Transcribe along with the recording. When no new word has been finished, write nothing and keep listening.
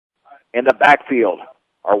in the backfield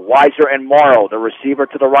are Weiser and Morrow. The receiver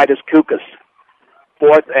to the right is Kukas.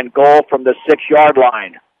 4th and goal from the 6-yard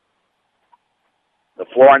line. The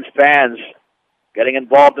Florence fans getting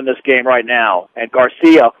involved in this game right now. And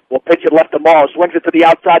Garcia will pitch it left to Morrow. Swings it to the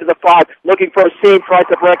outside of the 5. Looking for a seam. Tries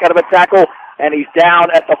to break out of a tackle. And he's down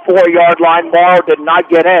at the 4-yard line. Morrow did not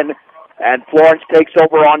get in. And Florence takes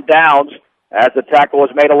over on downs as the tackle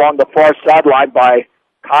was made along the far sideline by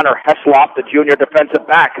Connor Heslop, the junior defensive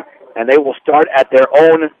back. And they will start at their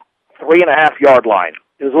own 3.5-yard line.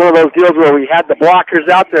 It was one of those deals where we had the blockers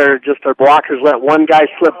out there, just our blockers let one guy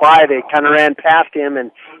slip by. They kind of ran past him,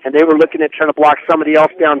 and they were looking at trying to block somebody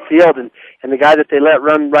else downfield, and the guy that they let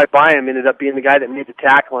run right by him ended up being the guy that made the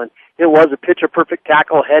tackle. And it was a picture-perfect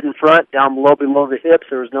tackle, head in front, down below the hips.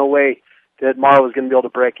 There was no way that Morrow was going to be able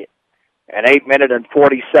to break it. An 8-minute and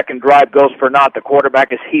 40-second drive goes for naught. The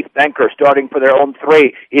quarterback is Heath Benker, starting for their own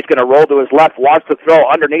 3. He's going to roll to his left, wants to throw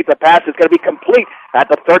underneath the pass. It's going to be complete at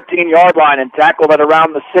the 13-yard line and tackled at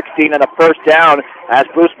around the 16 and a first down as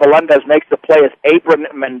Bruce Melendez makes the play as Abram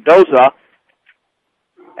Mendoza.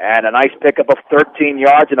 And a nice pickup of 13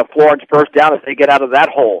 yards and a Florence first down as they get out of that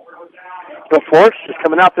hole. So Florence is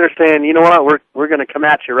coming out there saying, you know what, we're going to come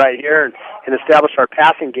at you right here and establish our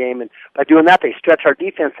passing game. And by doing that, they stretch our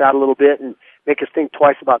defense out a little bit and make us think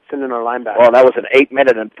twice about sending our linebacker. Well, that was an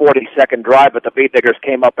 8-minute and 40-second drive, but the Beat Diggers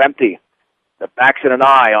came up empty. The backs in an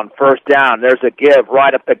eye on first down. There's a give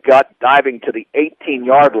right up the gut, diving to the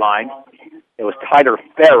 18-yard line. It was Tyler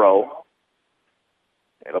Farrow.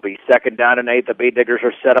 It'll be 2nd down and 8. The Beat Diggers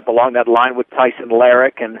are set up along that line with Tyson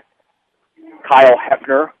Larrick and Kyle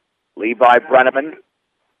Hefner. Levi Brenneman.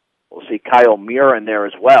 We'll see Kyle Muir in there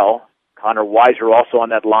as well. Connor Weiser also on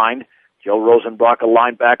that line. Joe Rosenbrock, a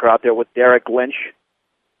linebacker out there with Derek Lynch.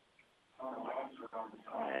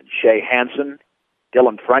 And Shea Hansen.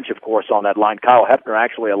 Dylan French, of course, on that line. Kyle Hefner,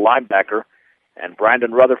 actually a linebacker. And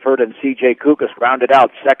Brandon Rutherford and C.J. Kukas rounded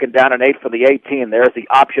out. 2nd down and 8 for the 18. There's the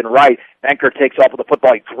option right. Benker takes off with the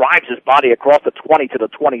football. He drives his body across the 20 to the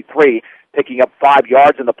 23, picking up 5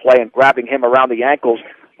 yards in the play and grabbing him around the ankles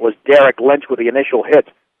was Derek Lynch with the initial hit.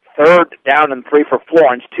 3rd down and 3 for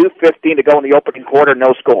Florence. 2:15 to go in the opening quarter,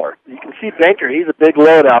 no score. You can see Benker, he's a big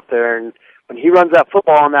load out there, and when he runs that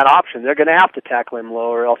football on that option, they're going to have to tackle him low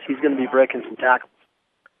or else he's going to be breaking some tackles.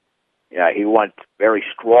 Yeah, he went very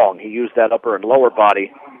strong. He used that upper and lower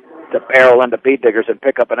body to barrel into Beat Diggers and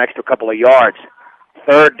pick up an extra couple of yards.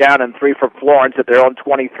 3rd down and 3 for Florence at their own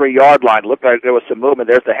 23-yard line. Looked like there was some movement.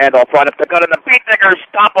 There's the handoff right up the gut, and the Beat Diggers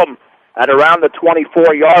stop him at around the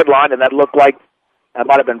 24-yard line, and that looked like that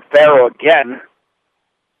might have been Farrow again.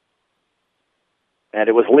 And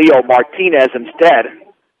it was Leo Martinez instead.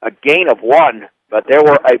 A gain of 1, but there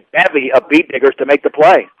were a bevy of Beat Diggers to make the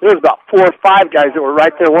play. There was about 4 or 5 guys that were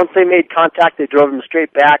right there. Once they made contact, they drove them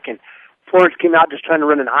straight back, and Florence came out just trying to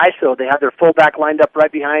run an ISO. They had their fullback lined up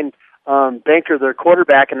right behind Benker, their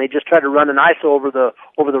quarterback, and they just tried to run an ISO over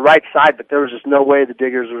the right side, but there was just no way the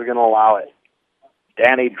Diggers were going to allow it.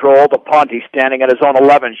 Danny Droll, the punt. He's standing at his own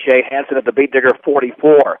 11. Shea Hansen at the Beat Digger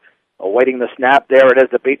 44. Awaiting the snap. There it is.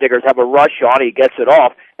 The Beat Diggers have a rush on. He gets it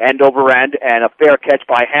off, end over end, and a fair catch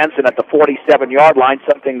by Hansen at the 47-yard line,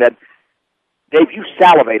 something that, Dave, you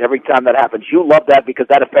salivate every time that happens. You love that because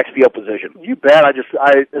that affects field position. You bet.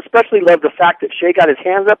 I especially love the fact that Shea got his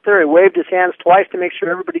hands up there. He waved his hands twice to make sure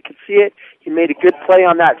everybody could see it. He made a good play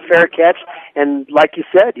on that fair catch, and like you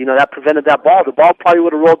said, that prevented that ball. The ball probably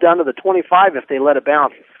would have rolled down to the 25 if they let it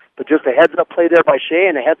bounce. But just a heads-up play there by Shea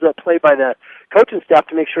and a heads-up play by the coaching staff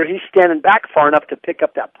to make sure he's standing back far enough to pick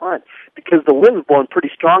up that punt because the wind's blowing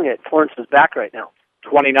pretty strong at Florence's back right now.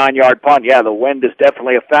 29-yard punt. Yeah, the wind is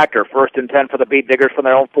definitely a factor. 1st and 10 for the Beat Diggers from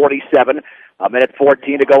their own 47.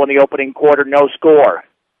 1:14 to go in the opening quarter, no score.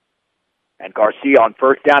 And Garcia on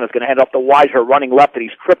first down is going to hand off to Weiser running left, and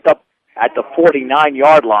he's tripped up at the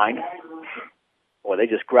 49-yard line. Boy, they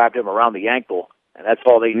just grabbed him around the ankle, and that's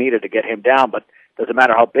all they needed to get him down. But it doesn't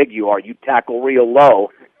matter how big you are. You tackle real low,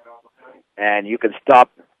 and you can stop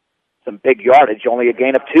some big yardage, only a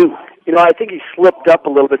gain of 2. I think he slipped up a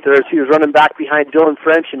little bit there as he was running back behind Dylan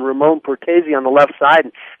French and Ramon Portese on the left side.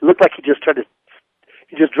 And it looked like he just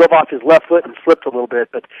drove off his left foot and slipped a little bit.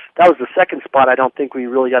 But that was the second spot I don't think we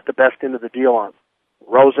really got the best end of the deal on.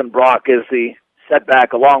 Rosenbrock is the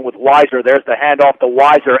setback along with Weiser. There's the handoff to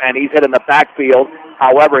Weiser, and he's hit in the backfield.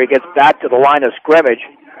 However, he gets back to the line of scrimmage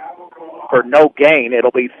for no gain.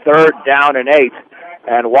 It'll be 3rd down and 8.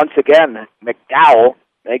 And once again, McDowell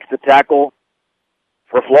makes the tackle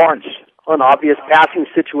for Florence. An obvious passing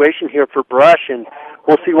situation here for Brush, and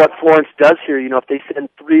we'll see what Florence does here. If they send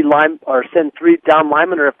 3 down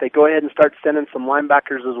linemen, or if they go ahead and start sending some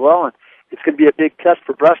linebackers as well, it's going to be a big test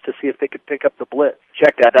for Brush to see if they could pick up the blitz.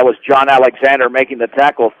 Check that. That was John Alexander making the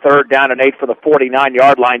tackle. 3rd down and 8 for the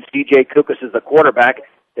 49-yard line. C.J. Kukas is the quarterback.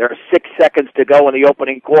 There are 6 seconds to go in the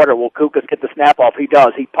opening quarter. Will Kukas get the snap off? He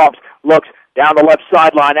does. He pumps, looks down the left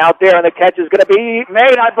sideline out there, and the catch is going to be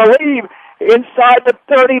made, I believe, inside the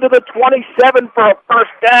 30 to the 27 for a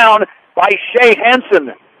first down by Shea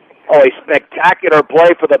Henson. Oh, a spectacular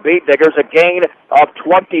play for the Beat Diggers. A gain of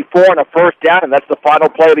 24 and a first down, and that's the final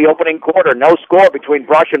play of the opening quarter. No score between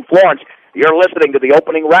Brush and Florence. You're listening to the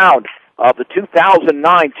opening round of the 2009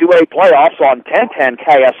 2A playoffs on 1010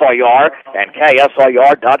 KSIR and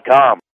KSIR.com.